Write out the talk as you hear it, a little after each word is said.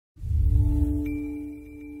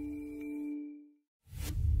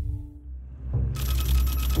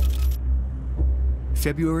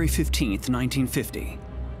February 15th, 1950.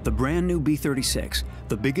 The brand new B-36,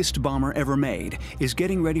 the biggest bomber ever made, is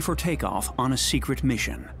getting ready for takeoff on a secret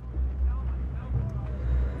mission.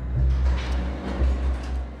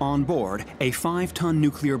 On board, a 5-ton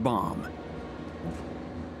nuclear bomb.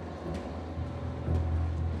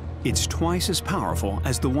 It's twice as powerful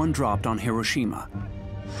as the one dropped on Hiroshima.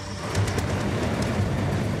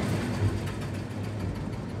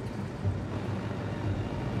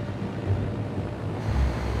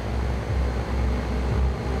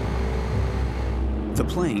 The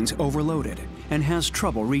plane's overloaded and has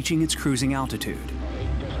trouble reaching its cruising altitude.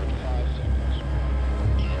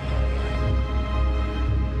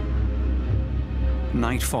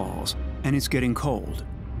 Night falls, and it's getting cold.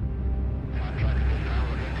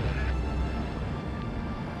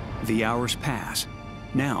 The hours pass.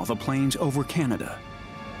 Now the plane's over Canada.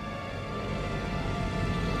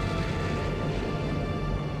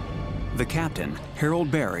 The captain, Harold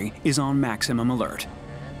Barry, is on maximum alert.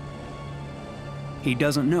 He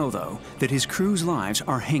doesn't know, though, that his crew's lives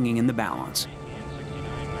are hanging in the balance.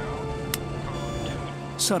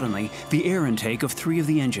 Suddenly, the air intake of 3 of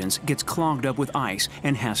the engines gets clogged up with ice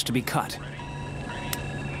and has to be cut.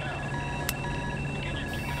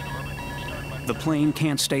 The plane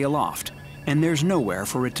can't stay aloft, and there's nowhere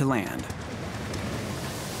for it to land.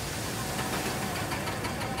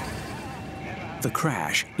 The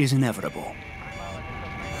crash is inevitable.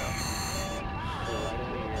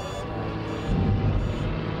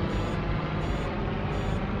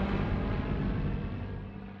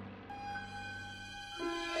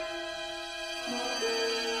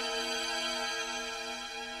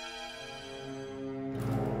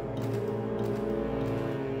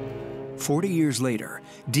 "40 years later,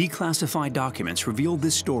 declassified documents revealed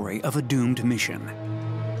this story of a doomed mission.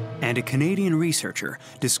 And a Canadian researcher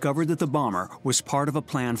discovered that the bomber was part of a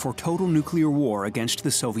plan for total nuclear war against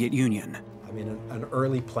the Soviet Union. I mean, an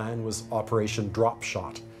early plan was Operation Drop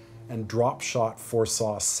Shot, and Drop Shot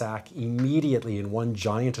foresaw SAC immediately in one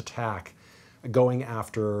giant attack, going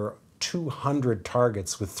after 200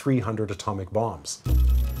 targets with 300 atomic bombs.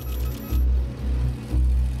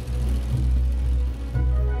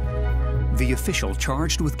 The official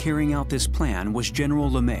charged with carrying out this plan was General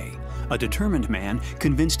LeMay, a determined man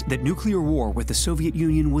convinced that nuclear war with the Soviet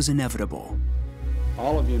Union was inevitable.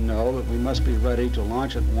 All of you know that we must be ready to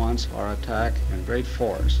launch at once our attack in great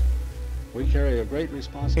force. We carry a great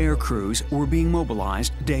responsibility. Air crews were being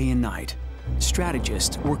mobilized day and night.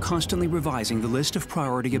 Strategists were constantly revising the list of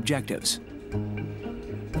priority objectives.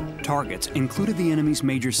 Targets included the enemy's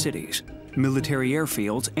major cities, military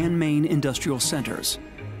airfields, and main industrial centers.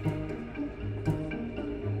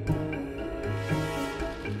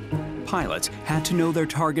 Pilots had to know their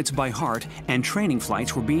targets by heart, and training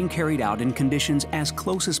flights were being carried out in conditions as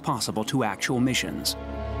close as possible to actual missions.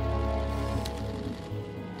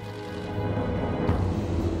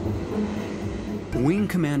 Wing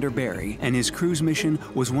Commander Barry and his crew's mission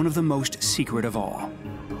was one of the most secret of all.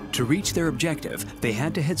 To reach their objective, they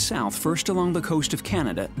had to head south first along the coast of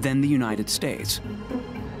Canada, then the United States.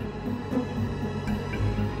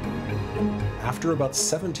 After about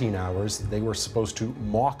 17 hours, they were supposed to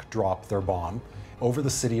mock drop their bomb over the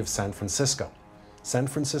city of San Francisco. San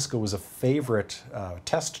Francisco was a favorite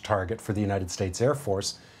test target for the United States Air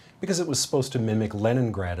Force because it was supposed to mimic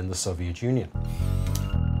Leningrad in the Soviet Union.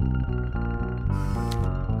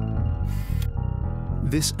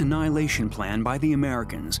 This annihilation plan by the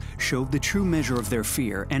Americans showed the true measure of their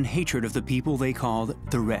fear and hatred of the people they called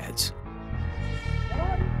the Reds.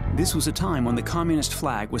 This was a time when the communist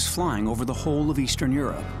flag was flying over the whole of Eastern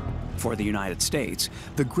Europe. For the United States,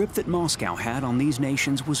 the grip that Moscow had on these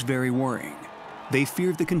nations was very worrying. They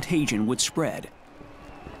feared the contagion would spread,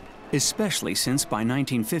 especially since by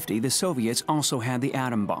 1950 the Soviets also had the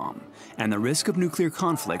atom bomb, and the risk of nuclear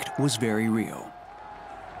conflict was very real.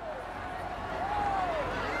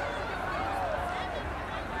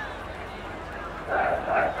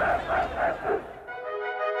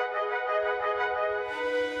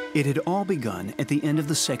 It had all begun at the end of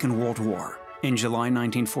the Second World War, in July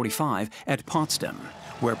 1945 at Potsdam,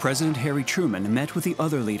 where President Harry Truman met with the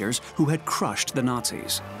other leaders who had crushed the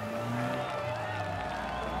Nazis.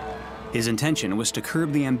 His intention was to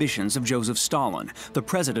curb the ambitions of Joseph Stalin, the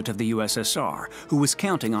president of the USSR, who was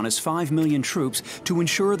counting on his 5 million troops to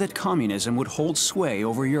ensure that communism would hold sway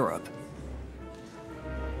over Europe.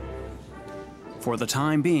 For the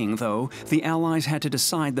time being, though, the Allies had to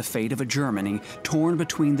decide the fate of a Germany torn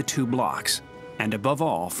between the two blocs, and above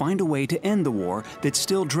all, find a way to end the war that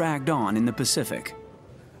still dragged on in the Pacific.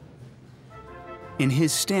 In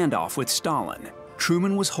his standoff with Stalin,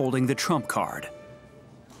 Truman was holding the trump card.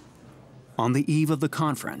 On the eve of the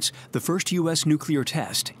conference, the first U.S. nuclear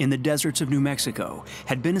test in the deserts of New Mexico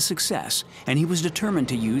had been a success, and he was determined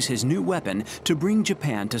to use his new weapon to bring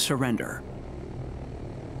Japan to surrender.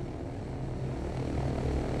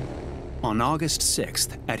 On August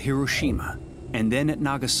 6th at Hiroshima, and then at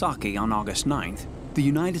Nagasaki on August 9th, the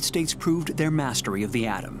United States proved their mastery of the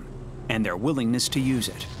atom and their willingness to use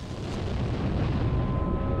it.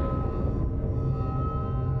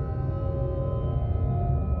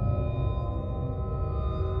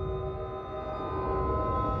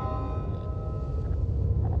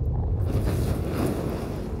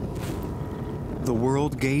 The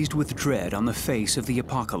world gazed with dread on the face of the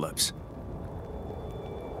apocalypse.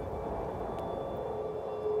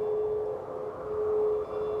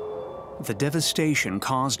 The devastation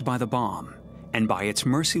caused by the bomb and by its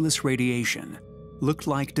merciless radiation looked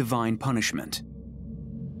like divine punishment.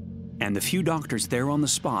 And the few doctors there on the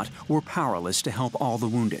spot were powerless to help all the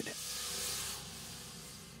wounded.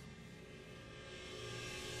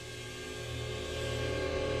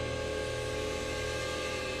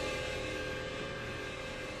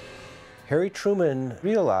 Harry Truman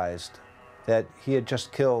realized that he had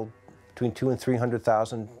just killed between 200,000 and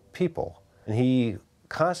 300,000 people. And he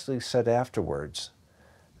constantly said afterwards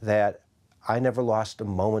that I never lost a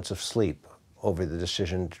moment of sleep over the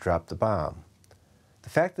decision to drop the bomb. The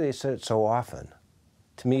fact that he said it so often,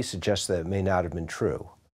 to me, suggests that it may not have been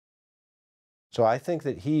true. So I think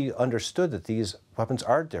that he understood that these weapons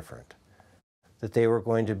are different, that they were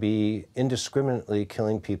going to be indiscriminately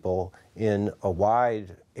killing people in a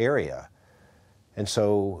wide area. And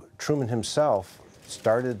so Truman himself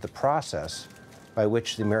started the process by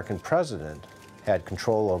which the American president had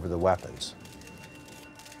control over the weapons.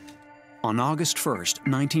 On August 1st,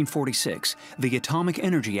 1946, the Atomic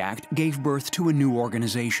Energy Act gave birth to a new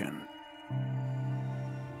organization.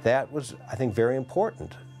 That was, I think, very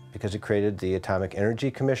important because it created the Atomic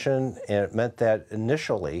Energy Commission, and it meant that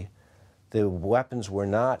initially the weapons were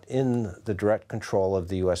not in the direct control of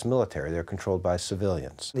the U.S. military. They're controlled by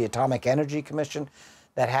civilians. The Atomic Energy Commission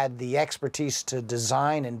that had the expertise to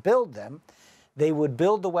design and build them, they would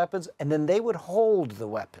build the weapons and then they would hold the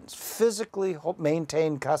weapons, physically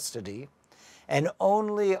maintain custody, and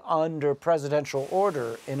only under presidential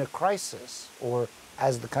order in a crisis or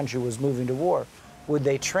as the country was moving to war would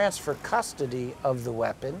they transfer custody of the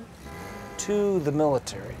weapon to the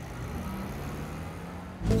military.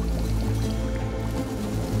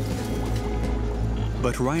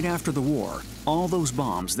 But right after the war, all those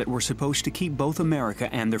bombs that were supposed to keep both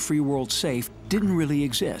America and the free world safe didn't really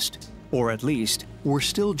exist, or at least were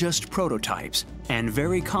still just prototypes and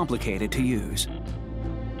very complicated to use.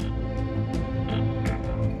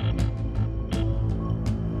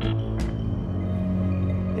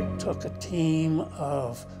 It took a team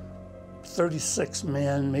of 36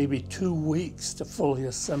 men, maybe 2 weeks to fully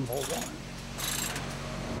assemble one.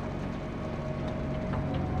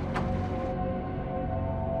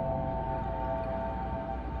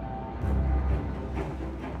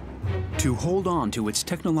 To hold on to its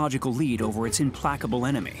technological lead over its implacable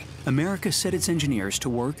enemy, America set its engineers to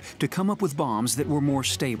work to come up with bombs that were more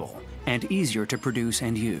stable and easier to produce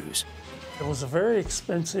and use. It was a very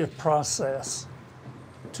expensive process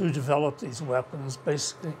to develop these weapons,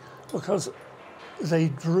 basically because they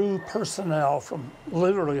drew personnel from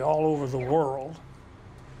literally all over the world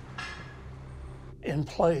in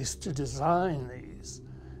place to design these.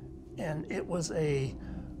 And it was a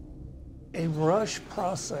rush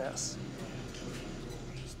process.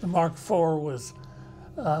 The Mark IV was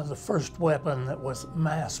the first weapon that was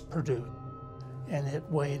mass produced, and it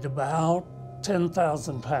weighed about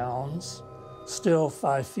 10,000 pounds, still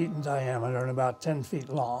 5 feet in diameter and about 10 feet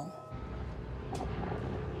long.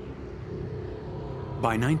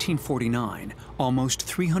 By 1949, almost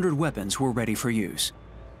 300 weapons were ready for use.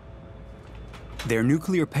 Their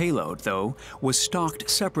nuclear payload, though, was stocked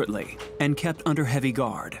separately and kept under heavy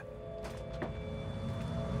guard.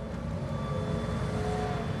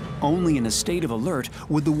 Only in a state of alert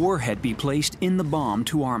would the warhead be placed in the bomb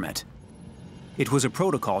to arm it. It was a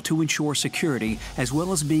protocol to ensure security as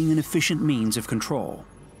well as being an efficient means of control.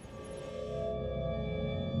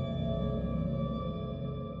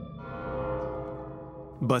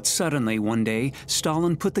 But suddenly, one day,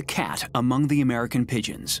 Stalin put the cat among the American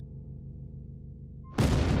pigeons.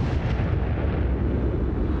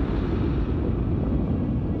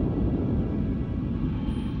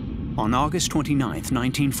 On August 29,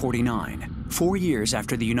 1949, 4 years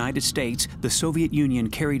after the United States, the Soviet Union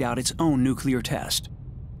carried out its own nuclear test.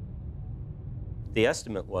 The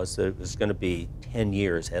estimate was that it was going to be 10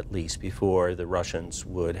 years at least before the Russians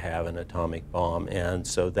would have an atomic bomb, and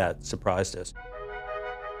so that surprised us.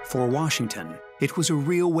 For Washington, it was a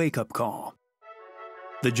real wake-up call.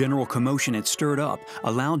 The general commotion it stirred up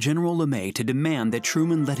allowed General LeMay to demand that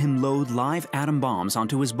Truman let him load live atom bombs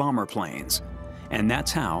onto his bomber planes. And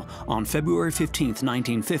that's how, on February 15,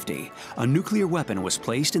 1950, a nuclear weapon was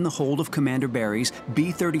placed in the hold of Commander Barry's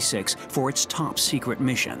B-36 for its top-secret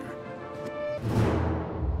mission.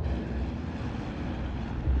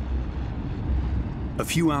 A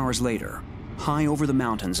few hours later, high over the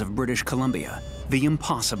mountains of British Columbia, the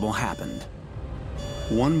impossible happened.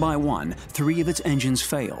 One by one, 3 of its engines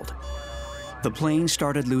failed. The plane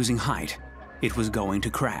started losing height. It was going to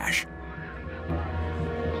crash.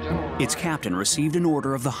 Its captain received an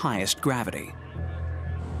order of the highest gravity.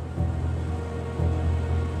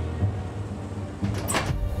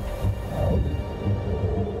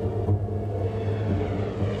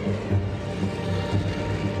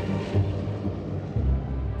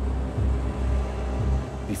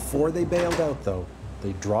 Before they bailed out, though,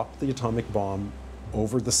 they dropped the atomic bomb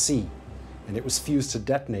over the sea, and it was fused to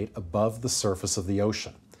detonate above the surface of the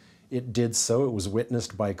ocean. It did so, it was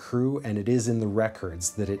witnessed by crew, and it is in the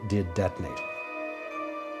records that it did detonate.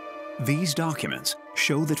 These documents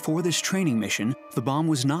show that for this training mission, the bomb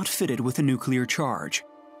was not fitted with a nuclear charge.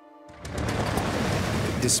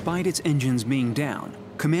 Despite its engines being down,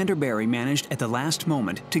 Commander Barry managed at the last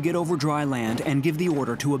moment to get over dry land and give the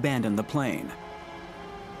order to abandon the plane.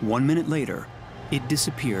 1 minute later, it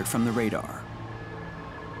disappeared from the radar.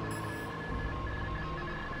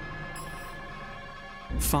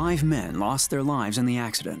 5 men lost their lives in the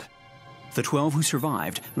accident. The 12 who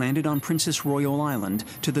survived landed on Princess Royal Island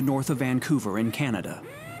to the north of Vancouver in Canada.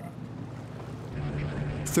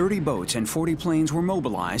 30 boats and 40 planes were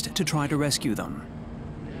mobilized to try to rescue them.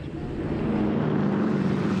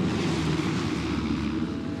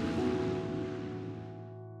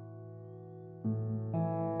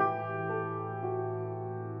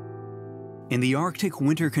 In the Arctic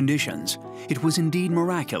winter conditions, it was indeed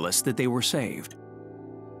miraculous that they were saved.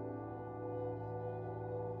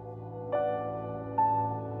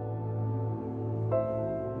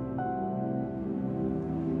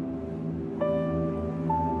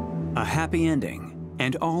 A happy ending,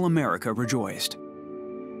 and all America rejoiced.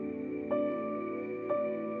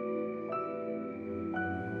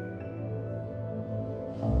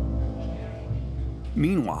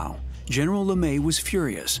 Meanwhile, General LeMay was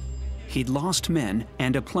furious. He'd lost men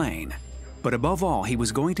and a plane, but above all, he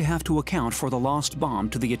was going to have to account for the lost bomb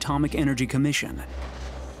to the Atomic Energy Commission.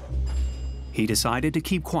 He decided to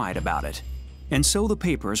keep quiet about it, and so the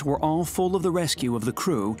papers were all full of the rescue of the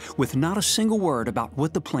crew with not a single word about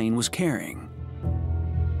what the plane was carrying.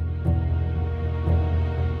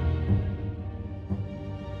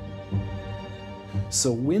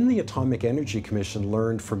 So when the Atomic Energy Commission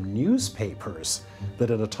learned from newspapers that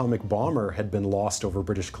an atomic bomber had been lost over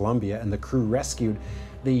British Columbia and the crew rescued,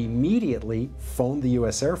 they immediately phoned the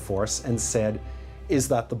US Air Force and said, "Is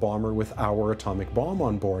that the bomber with our atomic bomb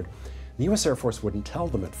on board?" The US Air Force wouldn't tell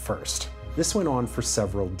them at first. This went on for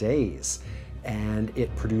several days, and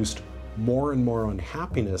it produced more and more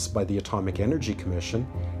unhappiness by the Atomic Energy Commission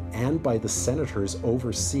and by the senators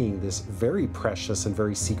overseeing this very precious and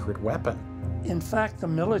very secret weapon. In fact, the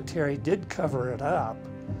military did cover it up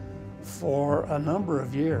for a number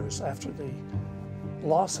of years after the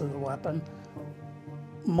loss of the weapon,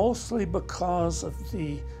 mostly because of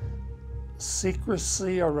the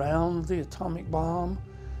secrecy around the atomic bomb,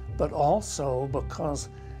 but also because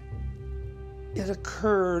it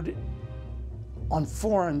occurred on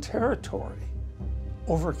foreign territory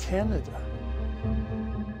over Canada.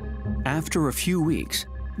 After a few weeks,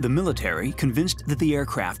 the military, convinced that the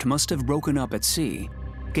aircraft must have broken up at sea,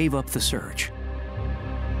 gave up the search.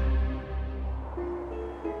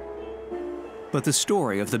 But the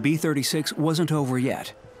story of the B-36 wasn't over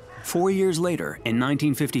yet. 4 years later, in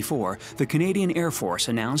 1954, the Canadian Air Force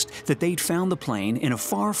announced that they'd found the plane in a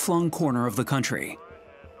far-flung corner of the country.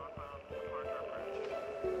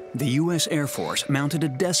 The U.S. Air Force mounted a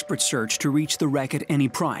desperate search to reach the wreck at any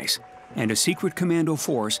price, and a secret commando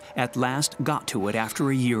force at last got to it after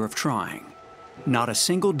a year of trying. Not a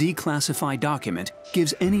single declassified document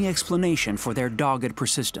gives any explanation for their dogged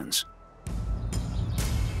persistence.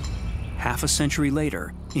 Half a century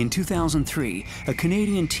later, in 2003, a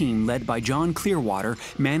Canadian team led by John Clearwater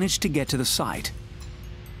managed to get to the site.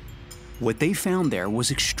 What they found there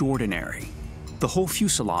was extraordinary. The whole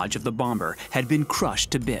fuselage of the bomber had been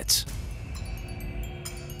crushed to bits.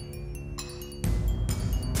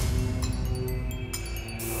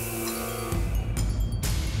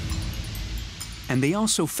 And they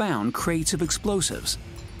also found crates of explosives.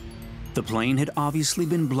 The plane had obviously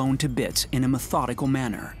been blown to bits in a methodical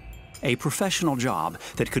manner. a professional job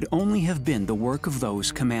that could only have been the work of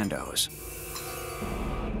those commandos.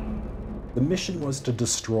 The mission was to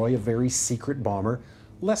destroy a very secret bomber,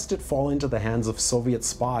 lest it fall into the hands of Soviet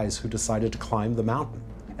spies who decided to climb the mountain,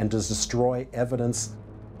 and to destroy evidence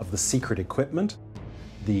of the secret equipment,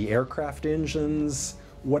 the aircraft engines,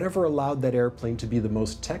 whatever allowed that airplane to be the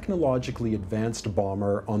most technologically advanced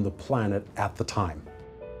bomber on the planet at the time.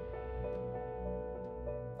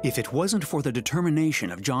 If it wasn't for the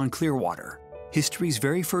determination of John Clearwater, history's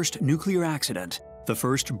very first nuclear accident, the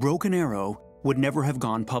first broken arrow, would never have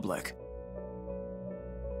gone public.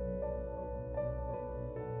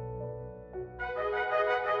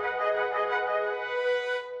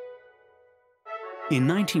 In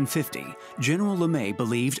 1950, General LeMay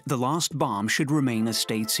believed the lost bomb should remain a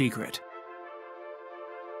state secret.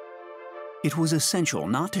 It was essential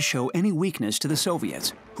not to show any weakness to the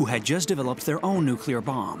Soviets, who had just developed their own nuclear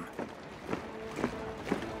bomb.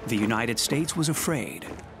 The United States was afraid,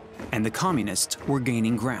 and the Communists were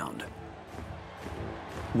gaining ground.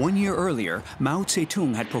 1 year earlier, Mao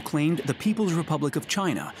Zedong had proclaimed the People's Republic of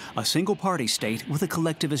China a single-party state with a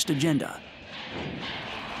collectivist agenda.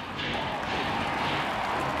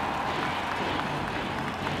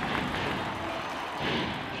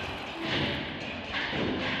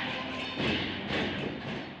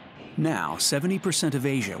 Now, 70% of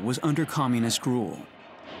Asia was under communist rule.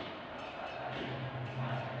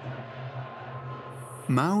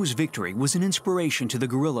 Mao's victory was an inspiration to the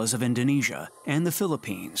guerrillas of Indonesia and the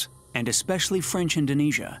Philippines, and especially French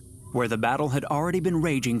Indonesia, where the battle had already been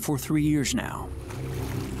raging for 3 years now.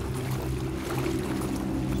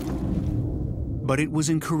 But it was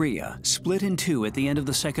in Korea, split in two at the end of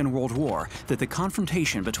the Second World War, that the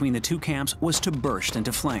confrontation between the two camps was to burst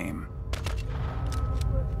into flame.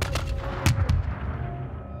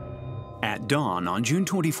 At dawn on June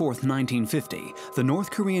 24, 1950, the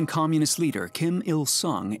North Korean Communist leader Kim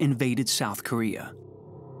Il-sung invaded South Korea.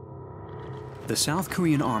 The South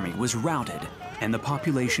Korean army was routed and the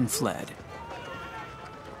population fled.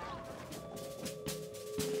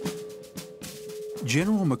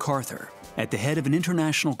 General MacArthur, at the head of an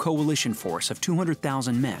international coalition force of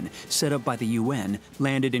 200,000 men set up by the UN,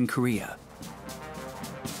 landed in Korea.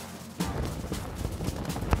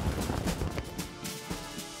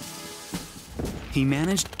 He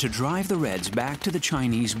managed to drive the Reds back to the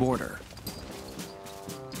Chinese border.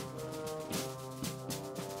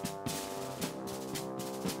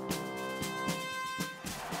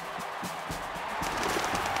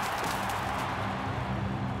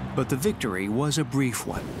 But the victory was a brief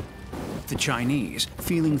one. The Chinese,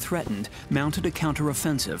 feeling threatened, mounted a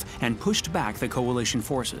counteroffensive and pushed back the coalition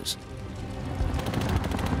forces.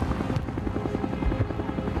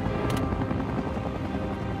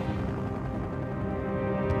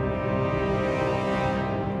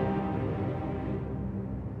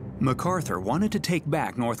 MacArthur wanted to take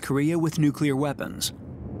back North Korea with nuclear weapons.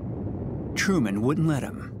 Truman wouldn't let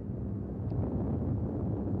him.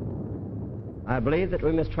 I believe that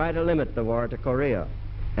we must try to limit the war to Korea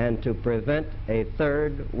and to prevent a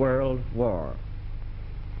third world war.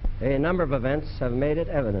 A number of events have made it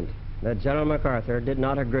evident that General MacArthur did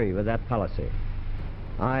not agree with that policy.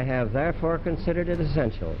 I have therefore considered it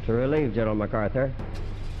essential to relieve General MacArthur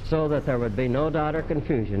so that there would be no doubt or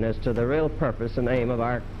confusion as to the real purpose and aim of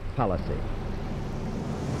our policy.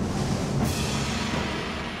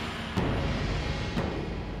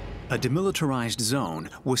 A demilitarized zone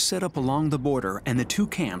was set up along the border, and the two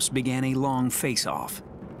camps began a long face-off.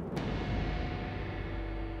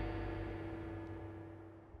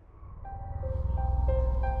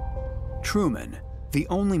 Truman, the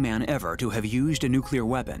only man ever to have used a nuclear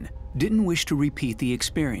weapon, didn't wish to repeat the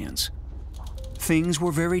experience. Things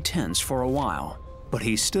were very tense for a while, but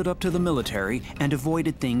he stood up to the military and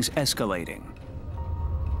avoided things escalating.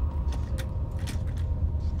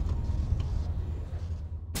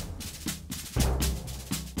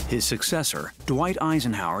 His successor, Dwight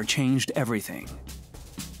Eisenhower, changed everything.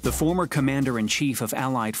 The former commander-in-chief of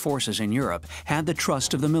Allied forces in Europe had the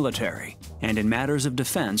trust of the military, and in matters of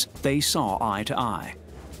defense, they saw eye to eye.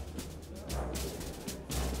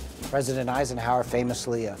 President Eisenhower,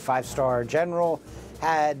 famously a five-star general,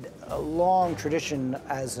 had a long tradition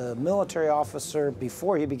as a military officer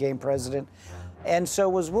before he became president, and so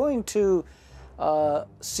was willing to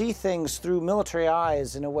see things through military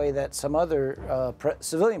eyes in a way that some other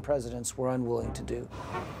civilian presidents were unwilling to do.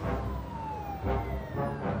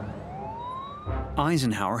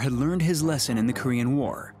 Eisenhower had learned his lesson in the Korean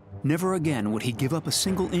War. Never again would he give up a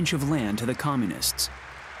single inch of land to the communists.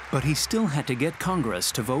 But he still had to get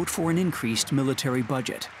Congress to vote for an increased military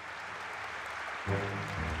budget.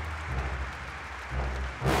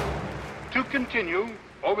 continue,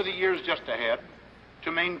 over the years just ahead,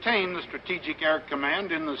 to maintain the Strategic Air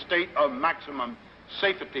Command in the state of maximum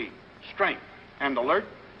safety, strength, and alert,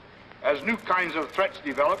 as new kinds of threats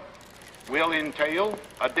develop, will entail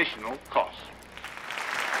additional costs.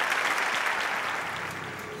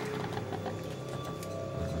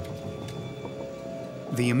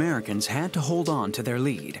 The Americans had to hold on to their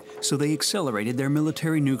lead, so they accelerated their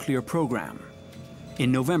military nuclear program.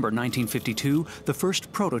 In November 1952, the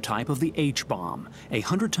first prototype of the H-bomb,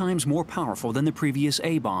 100 times more powerful than the previous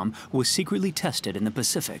A-bomb, was secretly tested in the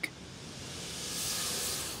Pacific.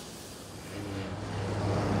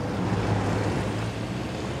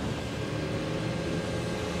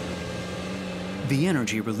 The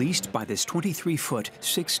energy released by this 23-foot,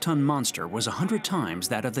 6-ton monster was 100 times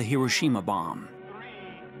that of the Hiroshima bomb.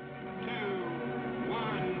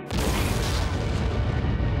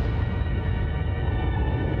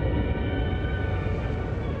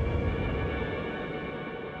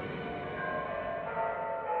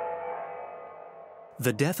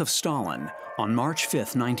 The death of Stalin on March 5,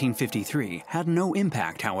 1953, had no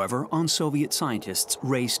impact, however, on Soviet scientists'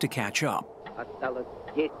 race to catch up.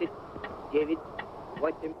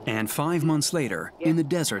 And 5 months later, in the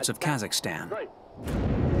deserts of Kazakhstan,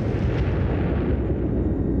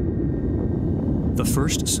 the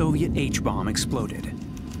first Soviet H-bomb exploded.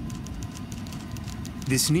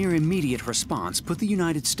 This near-immediate response put the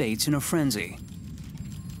United States in a frenzy.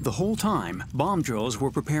 The whole time, bomb drills were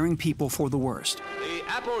preparing people for the worst. The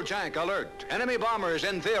Applejack alert. Enemy bombers,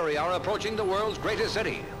 in theory, are approaching the world's greatest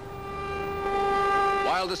city.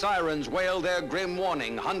 While the sirens wail their grim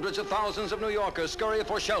warning, hundreds of thousands of New Yorkers scurry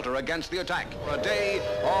for shelter against the attack. For a day,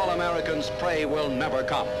 all Americans pray will never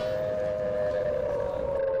come.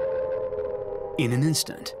 In an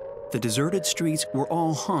instant, the deserted streets were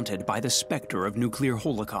all haunted by the specter of nuclear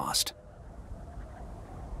holocaust.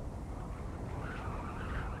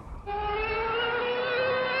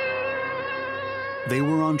 They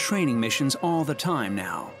were on training missions all the time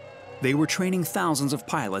now. They were training thousands of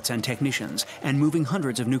pilots and technicians and moving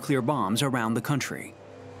hundreds of nuclear bombs around the country.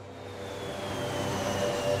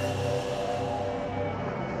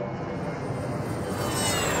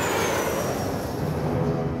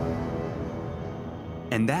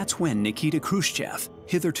 And that's when Nikita Khrushchev,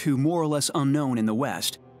 hitherto more or less unknown in the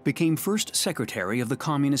West, became first secretary of the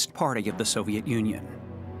Communist Party of the Soviet Union.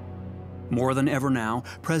 More than ever now,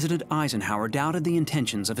 President Eisenhower doubted the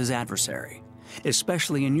intentions of his adversary,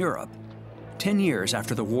 especially in Europe. 10 years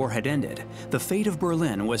after the war had ended, the fate of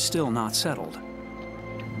Berlin was still not settled.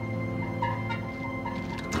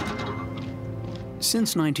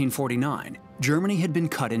 Since 1949, Germany had been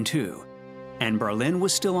cut in two, and Berlin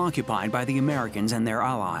was still occupied by the Americans and their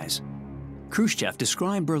allies. Khrushchev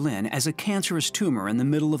described Berlin as a cancerous tumor in the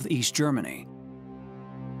middle of East Germany.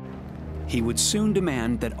 He would soon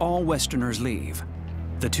demand that all Westerners leave.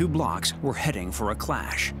 The two blocs were heading for a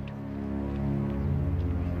clash.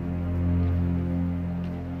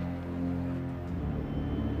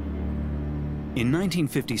 In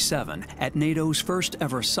 1957, at NATO's first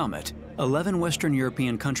ever summit, 11 Western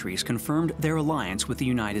European countries confirmed their alliance with the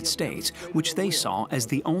United States, which they saw as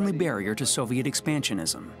the only barrier to Soviet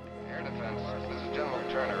expansionism.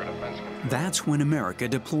 That's when America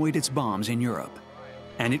deployed its bombs in Europe.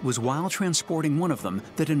 And it was while transporting one of them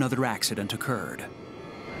that another accident occurred.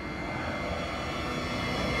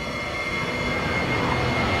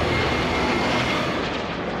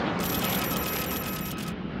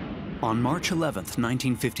 On March 11,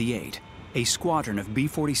 1958, a squadron of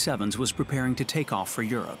B-47s was preparing to take off for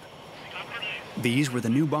Europe. These were the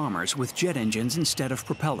new bombers with jet engines instead of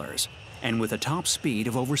propellers, and with a top speed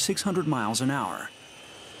of over 600 miles an hour.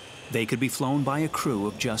 They could be flown by a crew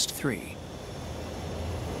of just 3.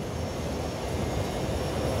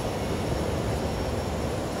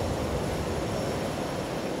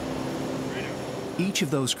 Each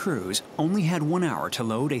of those crews only had 1 hour to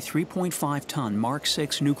load a 3.5-ton Mark VI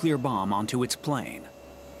nuclear bomb onto its plane.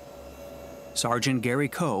 Sergeant Gary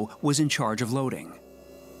Coe was in charge of loading.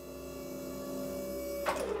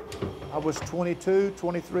 I was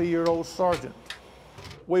 23-year-old sergeant.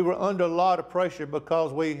 We were under a lot of pressure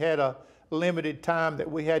because we had a limited time that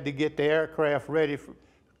we had to get the aircraft ready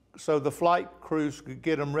so the flight crews could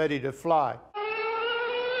get them ready to fly.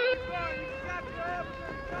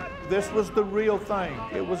 This was the real thing.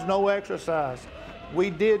 It was no exercise. We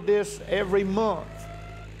did this every month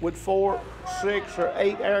with 4, 6, or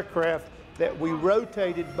 8 aircraft that we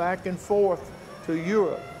rotated back and forth to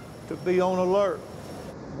Europe to be on alert.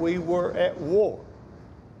 We were at war.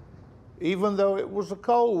 Even though it was a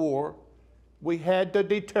Cold War, we had to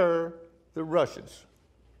deter the Russians.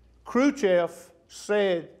 Khrushchev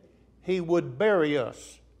said he would bury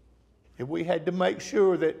us. And we had to make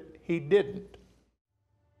sure that he didn't.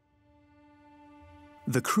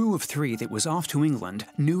 The crew of 3 that was off to England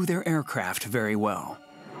knew their aircraft very well.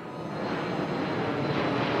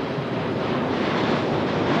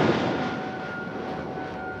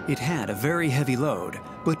 It had a very heavy load,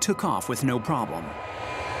 but took off with no problem.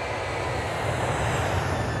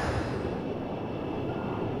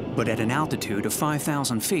 But at an altitude of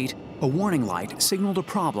 5,000 feet, a warning light signaled a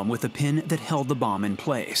problem with the pin that held the bomb in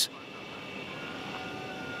place.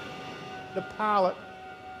 The pilot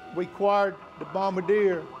required the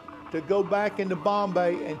bombardier to go back into bomb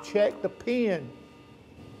bay and check the pin.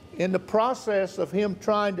 In the process of him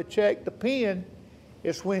trying to check the pin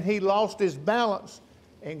is when he lost his balance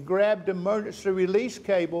and grabbed the emergency release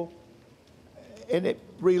cable, and it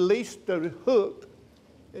released the hook,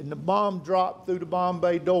 and the bomb dropped through the bomb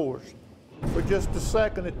bay doors for just a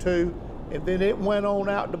second or two, and then it went on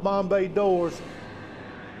out the bomb bay doors.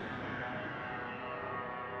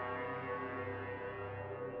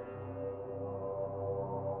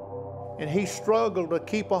 And he struggled to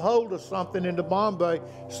keep a hold of something in the bomb bay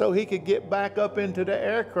so he could get back up into the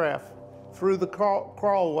aircraft through the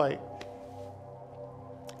crawlway.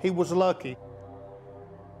 He was lucky.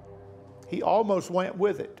 He almost went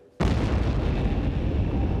with it.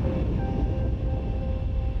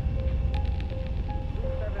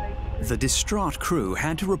 The distraught crew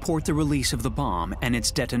had to report the release of the bomb and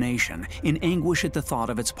its detonation in anguish at the thought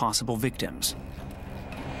of its possible victims.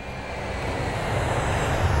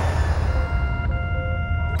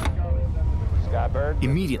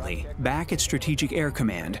 Immediately, back at Strategic Air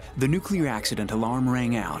Command, the nuclear accident alarm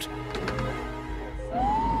rang out.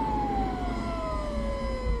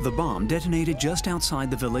 The bomb detonated just outside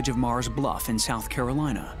the village of Mars Bluff in South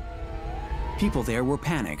Carolina. People there were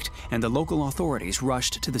panicked, and the local authorities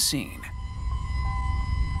rushed to the scene.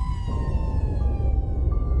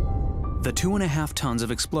 The 2.5 tons of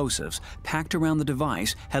explosives packed around the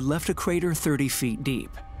device had left a crater 30 feet deep.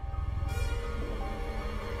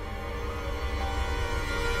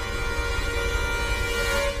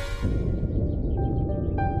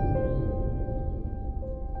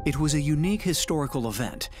 It was a unique historical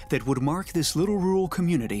event that would mark this little rural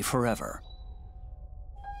community forever.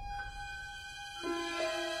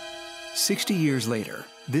 60 years later,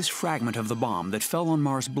 this fragment of the bomb that fell on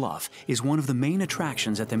Mars Bluff is one of the main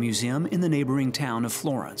attractions at the museum in the neighboring town of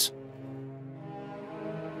Florence.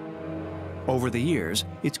 Over the years,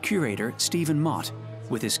 its curator, Stephen Mott,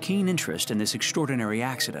 with his keen interest in this extraordinary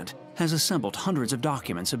accident, has assembled hundreds of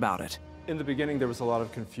documents about it. In the beginning, there was a lot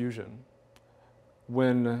of confusion.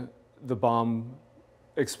 When the bomb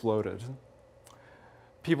exploded,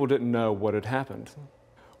 people didn't know what had happened.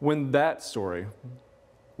 When that story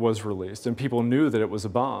was released and people knew that it was a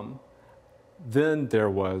bomb, then there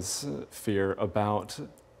was fear about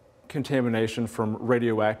contamination from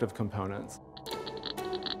radioactive components.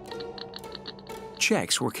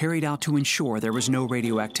 Checks were carried out to ensure there was no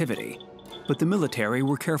radioactivity, but the military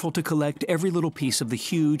were careful to collect every little piece of the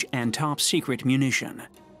huge and top-secret munition.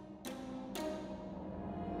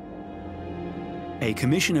 A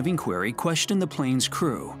commission of inquiry questioned the plane's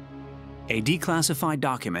crew. A declassified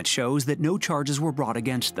document shows that no charges were brought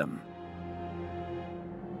against them.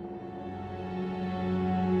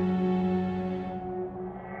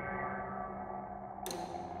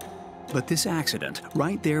 But this accident,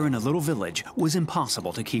 right there in a little village, was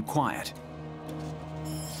impossible to keep quiet.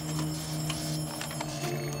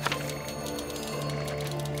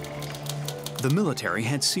 The military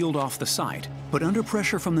had sealed off the site, but under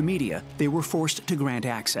pressure from the media, they were forced to grant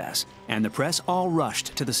access, and the press all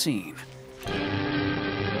rushed to the scene.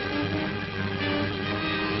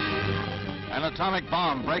 An atomic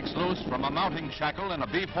bomb breaks loose from a mounting shackle in a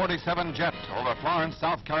B-47 jet over Florence,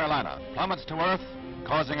 South Carolina, plummets to Earth,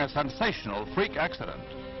 causing a sensational freak accident.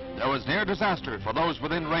 There was near disaster for those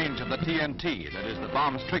within range of the TNT, that is the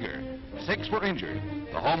bomb's trigger. 6 were injured.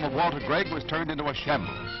 The home of Walter Gregg was turned into a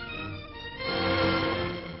shambles.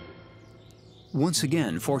 Once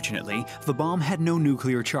again, fortunately, the bomb had no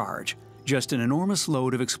nuclear charge, just an enormous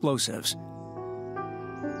load of explosives.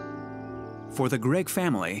 For the Gregg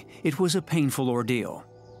family, it was a painful ordeal.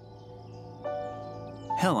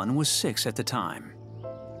 Helen was 6 at the time.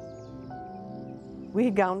 We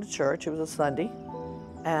had gone to church, it was a Sunday,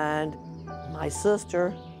 and my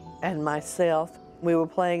sister and myself, we were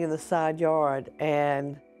playing in the side yard,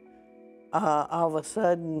 and all of a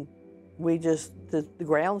sudden, the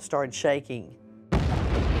ground started shaking.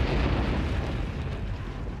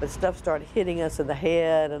 But stuff started hitting us in the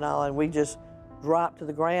head and all, and we just dropped to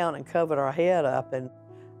the ground and covered our head up. And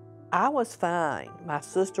I was fine. My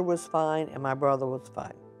sister was fine, and my brother was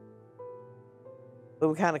fine. We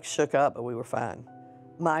were kind of shook up, but we were fine.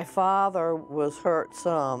 My father was hurt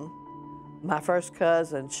some. My first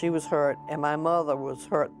cousin, she was hurt, and my mother was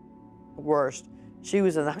hurt worst. She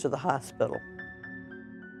was to the hospital.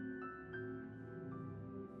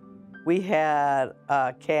 We had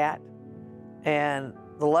a cat, and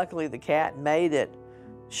luckily the cat made it.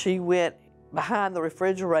 She went behind the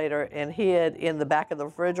refrigerator and hid in the back of the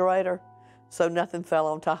refrigerator, so nothing fell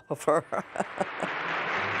on top of her.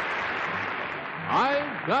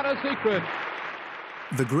 I've got a secret.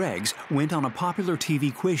 The Greggs went on a popular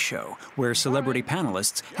TV quiz show where celebrity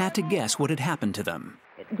panelists had to guess what had happened to them.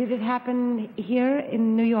 Did it happen here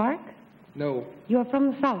in New York? No. You're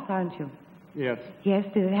from the South, aren't you? Yes. Yes.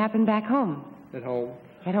 Did it happen back home? At home.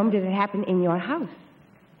 At home, did it happen in your house?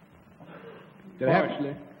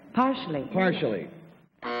 Partially. Partially. Partially.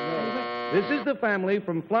 This is the family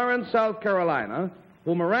from Florence, South Carolina,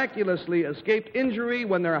 who miraculously escaped injury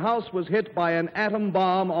when their house was hit by an atom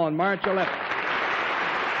bomb on March 11th.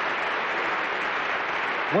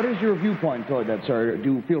 What is your viewpoint toward that, sir?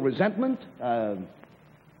 Do you feel resentment? Are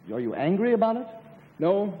you angry about it?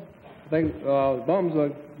 No. I think bombs are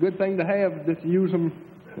a good thing to have, just use them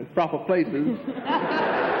in proper places.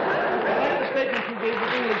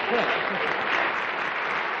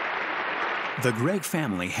 The Gregg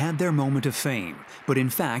family had their moment of fame, but in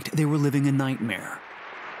fact, they were living a nightmare.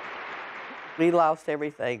 We lost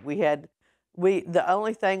everything. The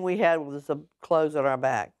only thing we had was the clothes on our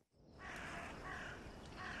back.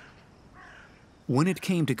 When it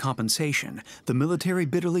came to compensation, the military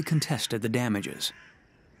bitterly contested the damages.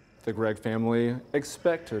 The Gregg family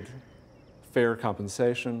expected fair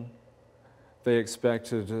compensation. They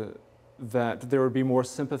expected that there would be more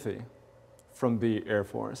sympathy from the Air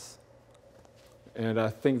Force. And I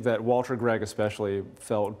think that Walter Gregg especially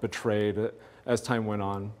felt betrayed as time went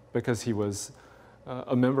on because he was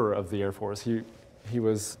a member of the Air Force. He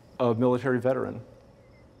was a military veteran.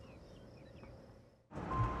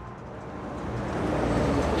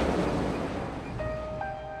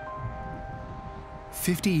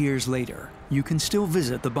 "50 years later, you can still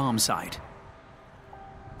visit the bomb site.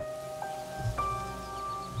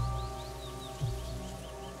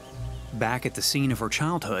 Back at the scene of her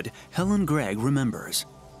childhood, Helen Gregg remembers.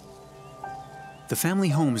 The family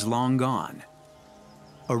home's long gone.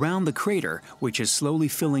 Around the crater, which is slowly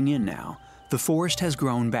filling in now, the forest has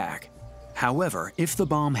grown back. However, if the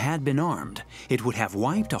bomb had been armed, it would have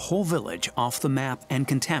wiped a whole village off the map and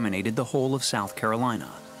contaminated the whole of South Carolina.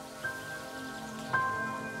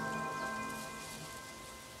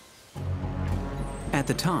 At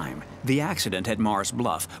the time, the accident at Mars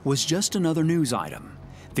Bluff was just another news item.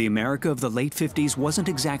 The America of the late 50s wasn't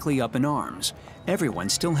exactly up in arms. Everyone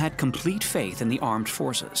still had complete faith in the armed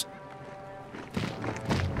forces.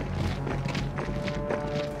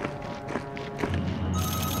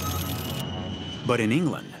 But in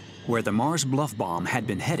England, where the Mars Bluff bomb had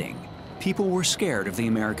been heading, people were scared of the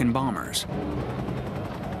American bombers.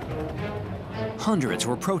 Hundreds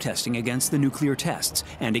were protesting against the nuclear tests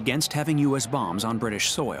and against having U.S. bombs on British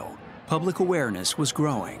soil. Public awareness was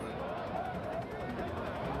growing.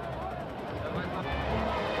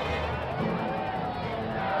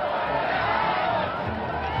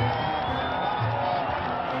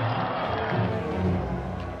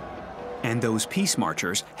 And those peace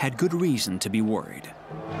marchers had good reason to be worried.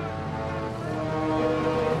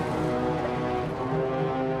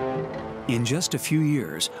 In just a few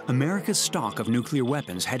years, America's stock of nuclear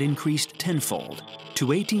weapons had increased tenfold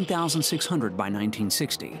to 18,600 by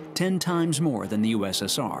 1960, 10 times more than the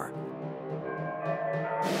USSR.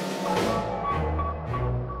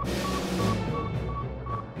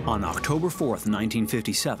 On October 4th,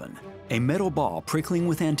 1957, a metal ball prickling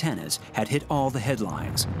with antennas had hit all the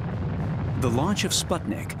headlines. The launch of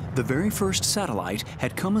Sputnik, the very first satellite,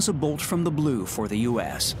 had come as a bolt from the blue for the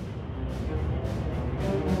U.S.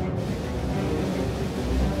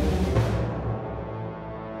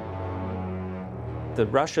 The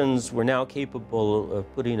Russians were now capable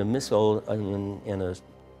of putting a missile and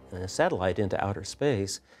a satellite into outer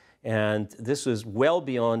space, and this was well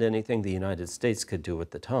beyond anything the United States could do at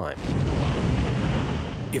the time.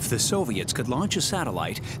 If the Soviets could launch a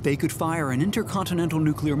satellite, they could fire an intercontinental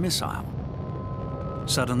nuclear missile.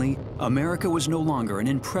 Suddenly, America was no longer an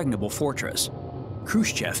impregnable fortress.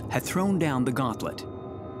 Khrushchev had thrown down the gauntlet.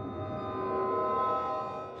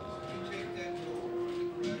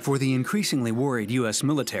 For the increasingly worried U.S.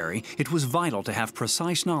 military, it was vital to have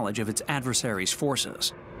precise knowledge of its adversary's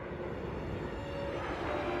forces.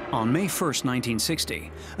 On May 1,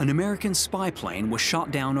 1960, an American spy plane was shot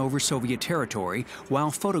down over Soviet territory while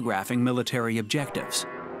photographing military objectives.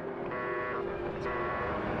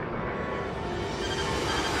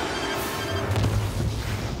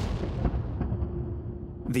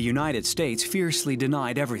 The United States fiercely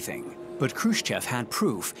denied everything, but Khrushchev had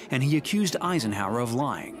proof, and he accused Eisenhower of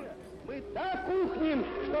lying.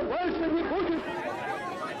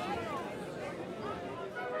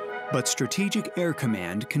 But Strategic Air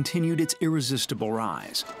Command continued its irresistible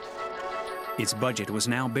rise. Its budget was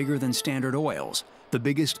now bigger than Standard Oil's, the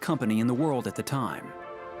biggest company in the world at the time.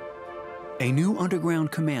 A new underground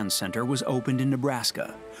command center was opened in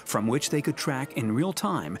Nebraska, from which they could track in real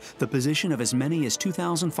time the position of as many as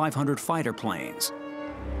 2,500 fighter planes.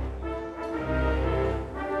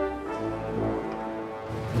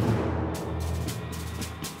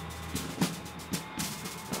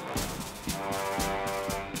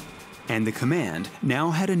 And the command now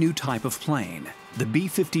had a new type of plane, the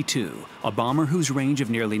B-52, a bomber whose range of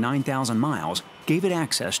nearly 9,000 miles gave it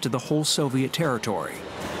access to the whole Soviet territory.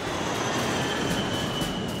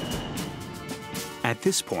 At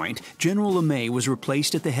this point, General LeMay was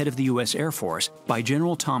replaced at the head of the U.S. Air Force by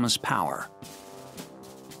General Thomas Power.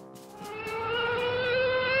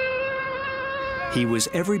 He was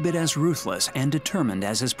every bit as ruthless and determined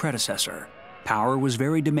as his predecessor. Power was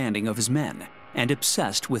very demanding of his men and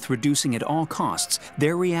obsessed with reducing at all costs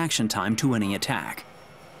their reaction time to any attack.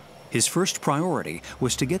 His first priority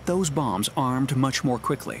was to get those bombs armed much more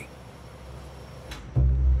quickly.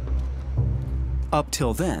 Up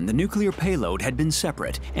till then, the nuclear payload had been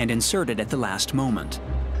separate and inserted at the last moment.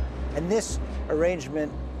 And this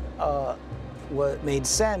arrangement made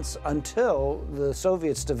sense until the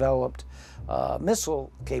Soviets developed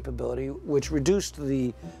missile capability, which reduced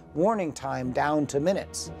the warning time down to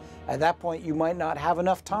minutes. At that point, you might not have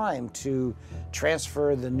enough time to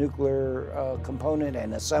transfer the nuclear component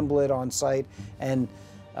and assemble it on site and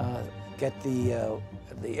get the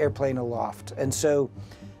airplane aloft. And so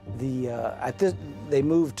they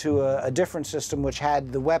moved to a different system which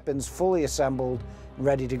had the weapons fully assembled,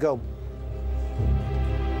 ready to go.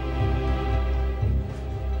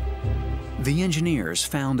 The engineers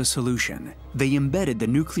found a solution. They embedded the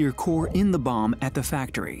nuclear core in the bomb at the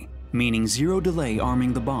factory, meaning zero delay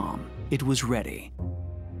arming the bomb. It was ready.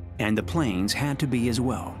 And the planes had to be as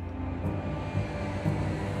well.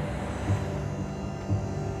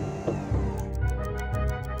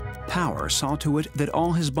 Power saw to it that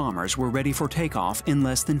all his bombers were ready for takeoff in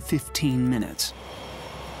less than 15 minutes.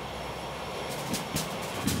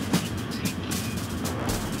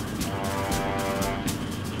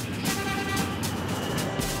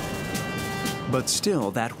 But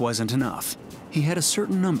still, that wasn't enough. He had a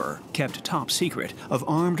certain number, kept top secret, of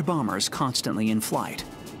armed bombers constantly in flight.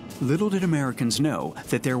 Little did Americans know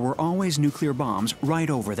that there were always nuclear bombs right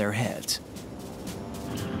over their heads.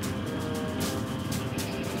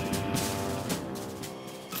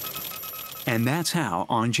 And that's how,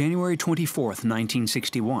 on January 24,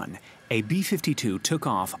 1961, a B-52 took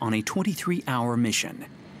off on a 23-hour mission.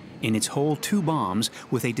 In its hold, 2 bombs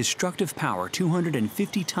with a destructive power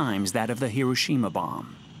 250 times that of the Hiroshima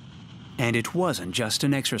bomb. And it wasn't just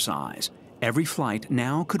an exercise. Every flight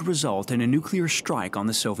now could result in a nuclear strike on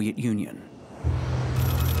the Soviet Union.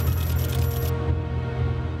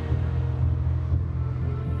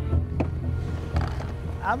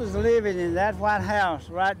 I was living in that white house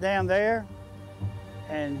right down there,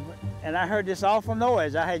 and I heard this awful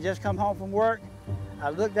noise. I had just come home from work.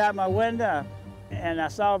 I looked out my window, and I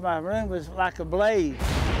saw my room was like a blaze.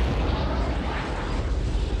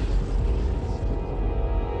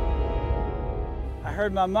 I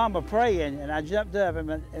heard my mama praying, and I jumped up,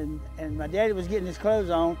 and my daddy was getting his clothes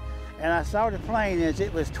on, and I saw the plane as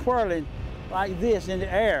it was twirling like this in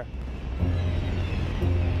the air.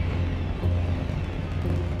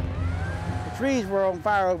 The trees were on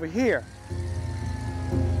fire over here.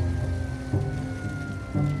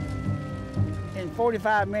 In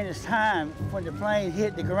 45 minutes' time, when the plane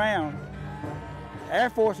hit the ground, the Air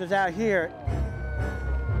Force was out here.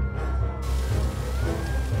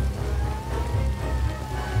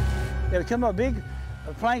 There would come a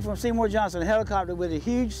plane from Seymour Johnson, a helicopter with a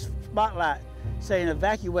huge spotlight saying,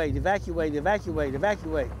 evacuate, evacuate, evacuate,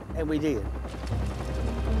 evacuate, and we did.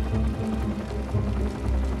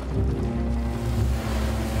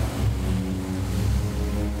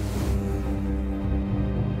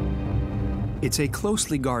 It's a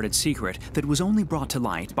closely guarded secret that was only brought to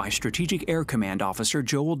light by Strategic Air Command Officer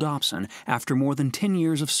Joel Dobson after more than 10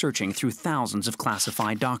 years of searching through thousands of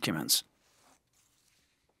classified documents.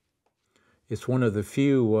 It's one of the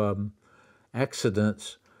few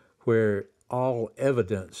accidents where all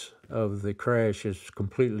evidence of the crash is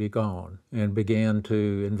completely gone, and began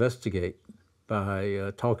to investigate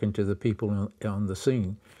by talking to the people on the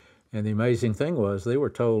scene. And the amazing thing was they were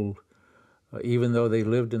told Even though they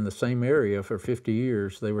lived in the same area for 50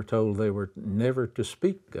 years, they were told they were never to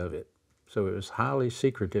speak of it. So it was highly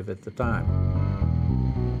secretive at the time.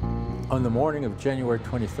 On the morning of January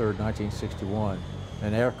 23rd, 1961,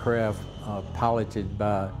 an aircraft piloted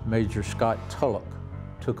by Major Scott Tulloch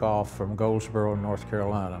took off from Goldsboro, North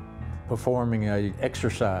Carolina, performing an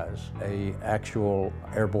exercise, an actual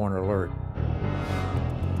airborne alert.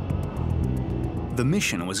 The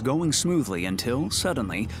mission was going smoothly until,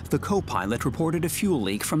 suddenly, the co-pilot reported a fuel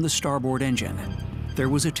leak from the starboard engine. There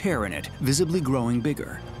was a tear in it, visibly growing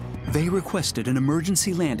bigger. They requested an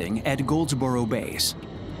emergency landing at Goldsboro Base.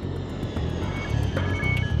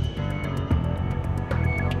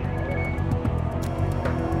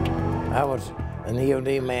 I was an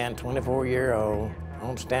EOD man, 24-year-old,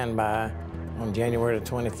 on standby on January the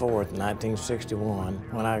 24th, 1961,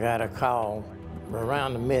 when I got a call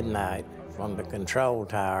around midnight from the control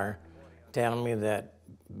tower telling me that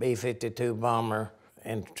B-52 bomber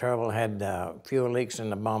in trouble, had fuel leaks in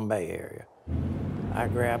the Bombay area. I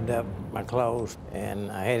grabbed up my clothes and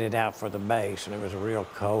I headed out for the base, and it was a real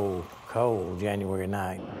cold January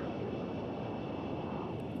night.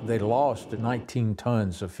 They lost 19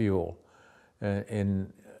 tons of fuel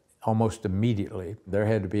almost immediately. There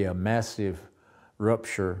had to be a massive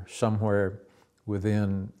rupture somewhere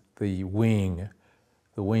within the wing.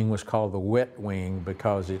 The wing was called the wet wing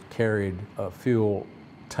because it carried fuel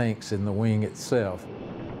tanks in the wing itself.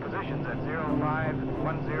 Positions at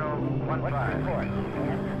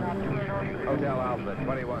 051015. Hotel Alpha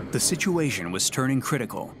 21. The situation was turning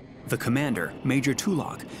critical. The commander, Major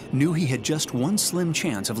Tulloch, knew he had just one slim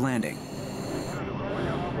chance of landing.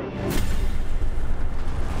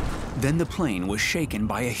 Then the plane was shaken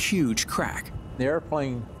by a huge crack. The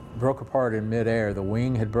airplane broke apart in midair. The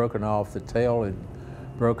wing had broken off, the tail had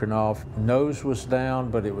broken off, nose was down,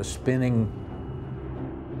 but it was spinning.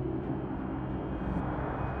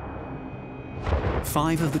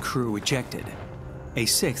 5 of the crew ejected. A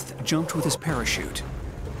 6th jumped with his parachute.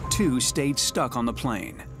 2 stayed stuck on the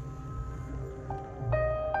plane.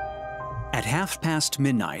 At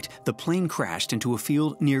midnight, the plane crashed into a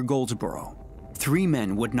field near Goldsboro. 3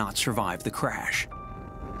 men would not survive the crash.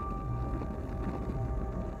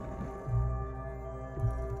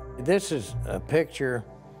 This is a picture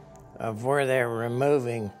of where they're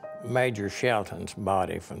removing Major Shelton's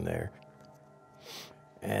body from there.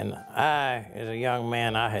 And I, as a young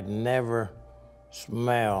man, I had never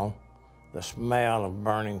smelled the smell of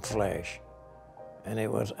burning flesh. And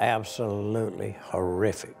it was absolutely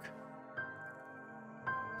horrific.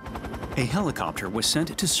 A helicopter was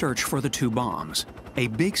sent to search for the 2 bombs. A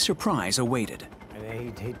big surprise awaited.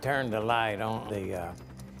 And he turned the light on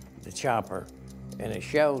the chopper, and it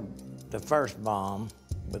showed the first bomb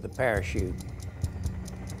with the parachute.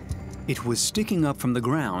 It was sticking up from the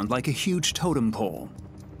ground like a huge totem pole.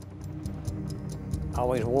 I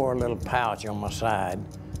always wore a little pouch on my side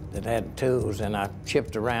that had tools, and I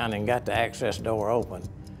chipped around and got the access door open,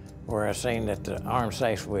 where I seen that the arm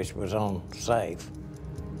safe switch was on safe.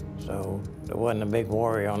 So there wasn't a big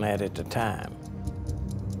worry on that at the time.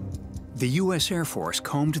 The U.S. Air Force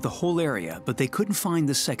combed the whole area, but they couldn't find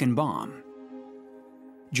the second bomb.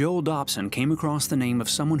 Joel Dobson came across the name of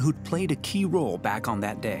someone who'd played a key role back on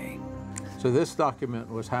that day. So this document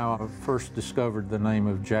was how I first discovered the name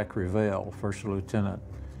of Jack Revelle, First Lieutenant.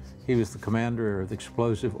 He was the commander of the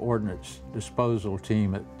Explosive Ordnance Disposal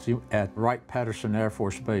Team at Wright-Patterson Air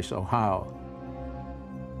Force Base, Ohio.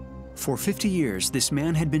 For 50 years, this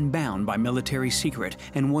man had been bound by military secret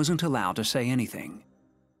and wasn't allowed to say anything.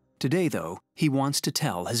 Today, though, he wants to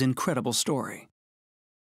tell his incredible story.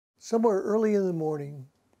 Somewhere early in the morning,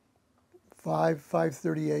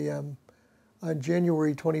 5:30 a.m., on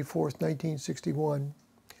January 24th, 1961,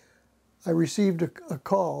 I received a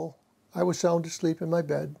call. I was sound asleep in my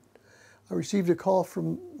bed. I received a call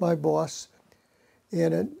from my boss,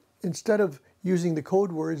 and instead of using the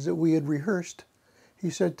code words that we had rehearsed,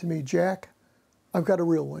 he said to me, "Jack, I've got a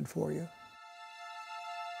real one for you."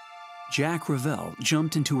 Jack Revelle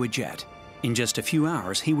jumped into a jet. In just a few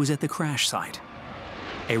hours, he was at the crash site.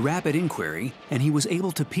 A rapid inquiry, and he was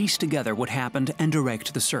able to piece together what happened and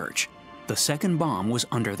direct the search. The second bomb was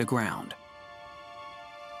under the ground.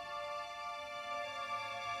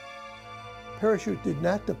 Parachute did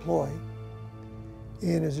not deploy,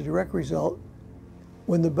 and as a direct result,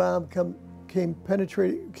 when the bomb came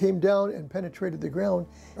down and penetrated the ground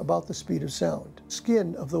about the speed of sound,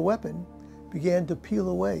 skin of the weapon began to peel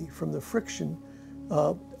away from the friction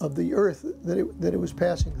of the earth that it was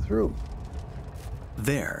passing through.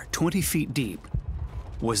 There, 20 feet deep,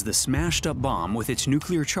 was the smashed-up bomb with its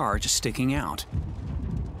nuclear charge sticking out.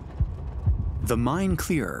 The mine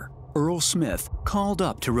clearer, Earl Smith called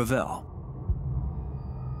up to Revelle.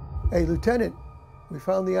 "Hey, Lieutenant, we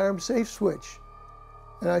found the armed safe switch."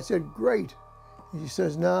 And I said, "Great." He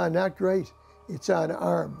says, "Nah, not great. It's on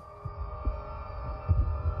arm."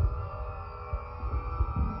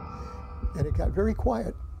 And it got very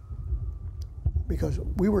quiet because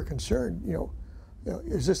we were concerned,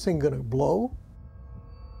 is this thing going to blow?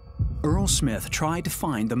 Earl Smith tried to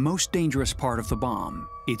find the most dangerous part of the bomb,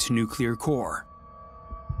 its nuclear core.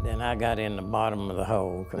 Then I got in the bottom of the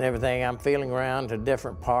hole. Everything I'm feeling around to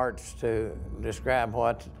different parts to describe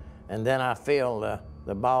what, and then I feel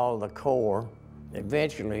the ball, the core,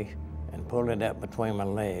 eventually, and pull it up between my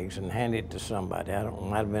legs and hand it to somebody. I don't,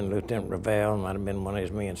 might have been Lieutenant Revelle, might have been one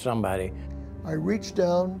of me and somebody. I reached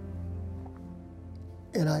down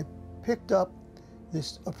and I picked up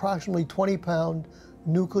this approximately 20-pound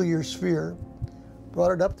nuclear sphere,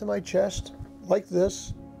 brought it up to my chest like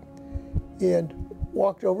this, and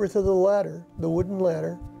walked over to the ladder, the wooden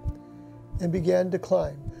ladder, and began to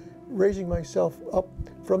climb, raising myself up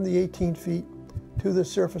from the 18 feet to the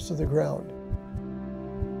surface of the ground.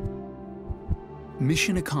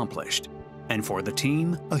 Mission accomplished, and for the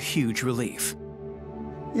team, a huge relief.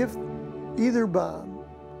 If either bomb,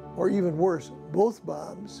 or even worse, both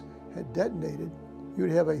bombs, had detonated, you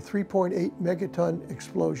would have a 3.8 megaton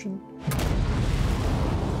explosion.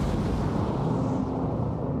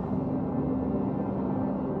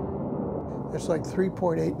 That's like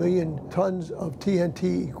 3.8 million tons of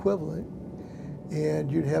TNT equivalent,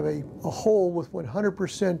 and you'd have a hole with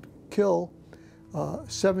 100% kill,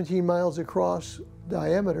 17 miles across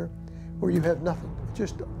diameter, where you have nothing,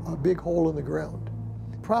 just a big hole in the ground.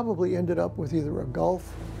 Probably ended up with either a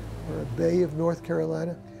gulf or a bay of North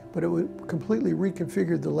Carolina, but it would completely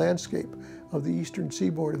reconfigure the landscape of the eastern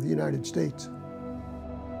seaboard of the United States.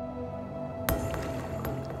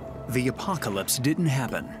 The apocalypse didn't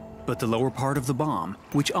happen, but the lower part of the bomb,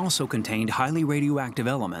 which also contained highly radioactive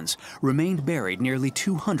elements, remained buried nearly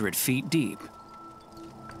 200 feet deep.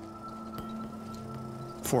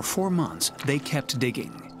 For 4 months, they kept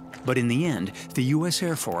digging, but in the end, the U.S.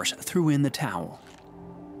 Air Force threw in the towel.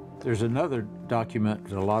 There's another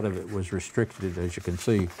document, a lot of it was restricted, as you can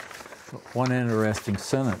see. One interesting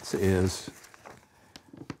sentence is,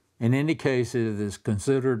 in any case, it is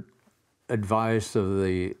considered advice of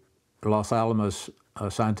the Los Alamos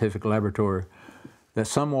Scientific Laboratory that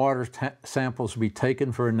some water samples be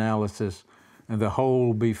taken for analysis and the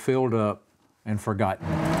whole be filled up and forgotten.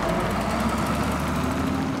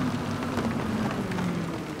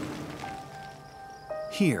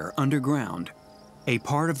 Here, underground, a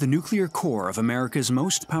part of the nuclear core of America's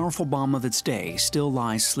most powerful bomb of its day still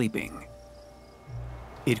lies sleeping.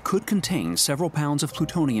 It could contain several pounds of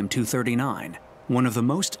plutonium-239, one of the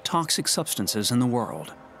most toxic substances in the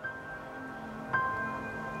world.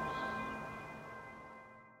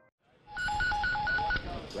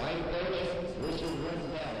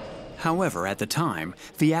 However, at the time,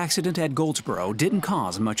 the accident at Goldsboro didn't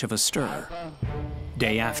cause much of a stir.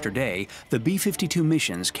 Day after day, the B-52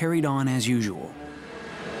 missions carried on as usual.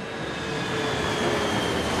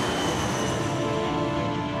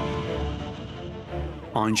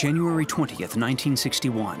 On January 20th,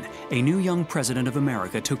 1961, a new young president of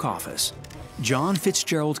America took office. John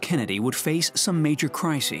Fitzgerald Kennedy would face some major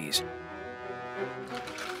crises.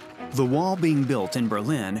 The wall being built in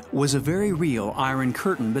Berlin was a very real Iron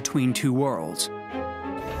Curtain between two worlds.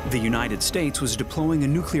 The United States was deploying a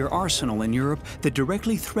nuclear arsenal in Europe that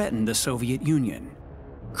directly threatened the Soviet Union.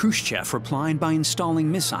 Khrushchev replied by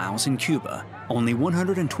installing missiles in Cuba, only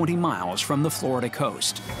 120 miles from the Florida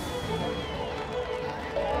coast.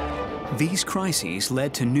 These crises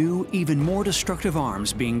led to new, even more destructive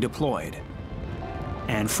arms being deployed.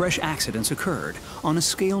 And fresh accidents occurred on a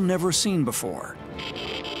scale never seen before.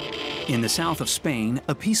 In the south of Spain,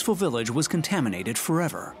 a peaceful village was contaminated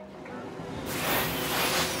forever.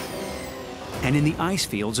 And in the ice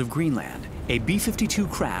fields of Greenland, a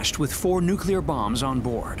B-52 crashed with 4 nuclear bombs on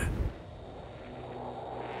board.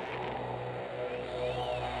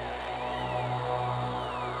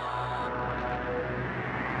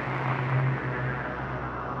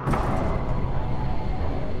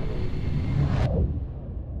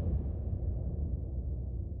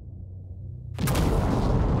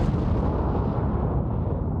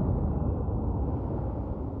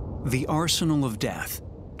 The arsenal of death,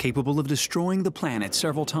 capable of destroying the planet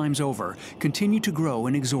several times over, continued to grow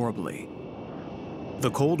inexorably. The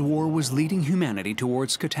Cold War was leading humanity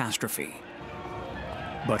towards catastrophe.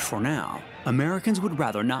 But for now, Americans would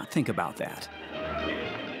rather not think about that.